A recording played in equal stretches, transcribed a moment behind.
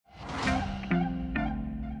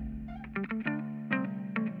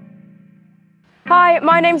Hi,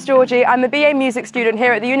 my name's Georgie. I'm a BA Music student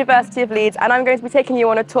here at the University of Leeds, and I'm going to be taking you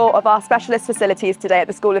on a tour of our specialist facilities today at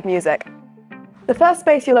the School of Music. The first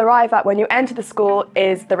space you'll arrive at when you enter the school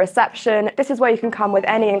is the reception. This is where you can come with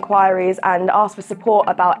any inquiries and ask for support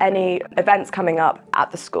about any events coming up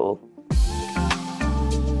at the school.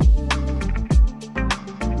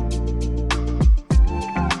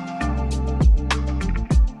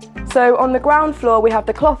 So on the ground floor we have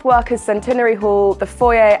the Cloth Workers Centenary Hall, the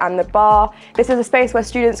foyer and the bar. This is a space where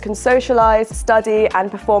students can socialise, study and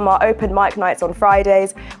perform our open mic nights on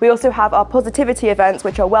Fridays. We also have our positivity events,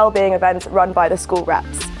 which are wellbeing events run by the school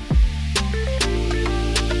reps.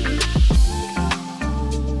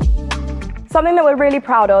 Something that we're really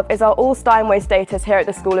proud of is our all Steinway status here at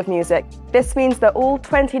the School of Music. This means that all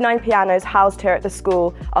 29 pianos housed here at the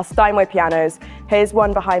school are Steinway pianos. Here's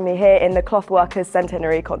one behind me here in the Cloth Workers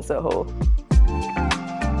Centenary Concert Hall.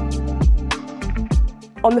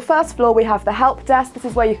 On the first floor we have the help desk. This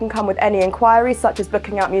is where you can come with any inquiries such as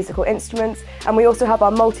booking out musical instruments, and we also have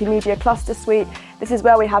our multimedia cluster suite. This is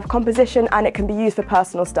where we have composition and it can be used for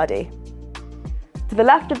personal study. To the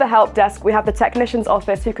left of the help desk, we have the technician's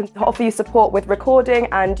office who can offer you support with recording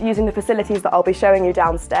and using the facilities that I'll be showing you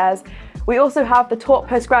downstairs. We also have the Talk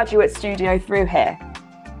Postgraduate Studio through here.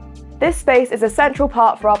 This space is a central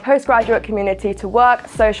part for our postgraduate community to work,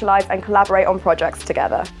 socialise and collaborate on projects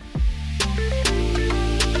together.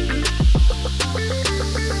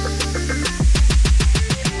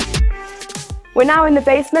 We're now in the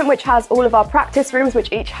basement, which has all of our practice rooms,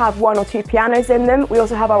 which each have 1 or 2 pianos in them. We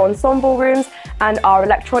also have our ensemble rooms and our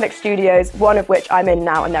electronic studios, one of which I'm in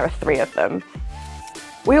now, and there are 3 of them.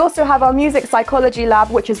 We also have our music psychology lab,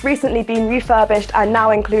 which has recently been refurbished and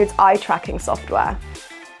now includes eye tracking software.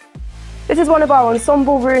 This is one of our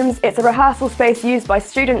ensemble rooms. It's a rehearsal space used by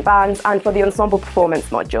student bands and for the ensemble performance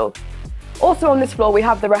module. Also on this floor we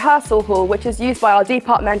have the rehearsal hall, which is used by our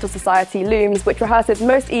departmental society Looms, which rehearses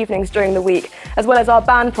most evenings during the week, as well as our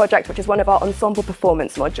band project, which is one of our ensemble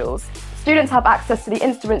performance modules. Students have access to the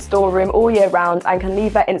instrument storeroom all year round and can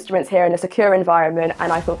leave their instruments here in a secure environment,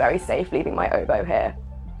 and I feel very safe leaving my oboe here.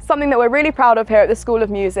 Something that we're really proud of here at the School of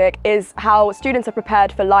Music is how students are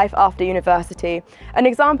prepared for life after university. An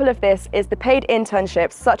example of this is the paid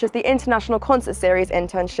internships, such as the International Concert Series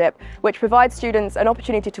internship, which provides students an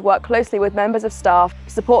opportunity to work closely with members of staff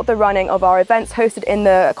to support the running of our events hosted in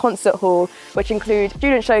the concert hall, which include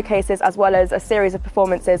student showcases as well as a series of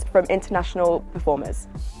performances from international performers.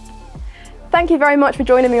 Thank you very much for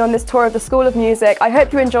joining me on this tour of the School of Music. I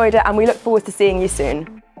hope you enjoyed it and we look forward to seeing you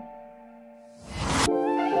soon.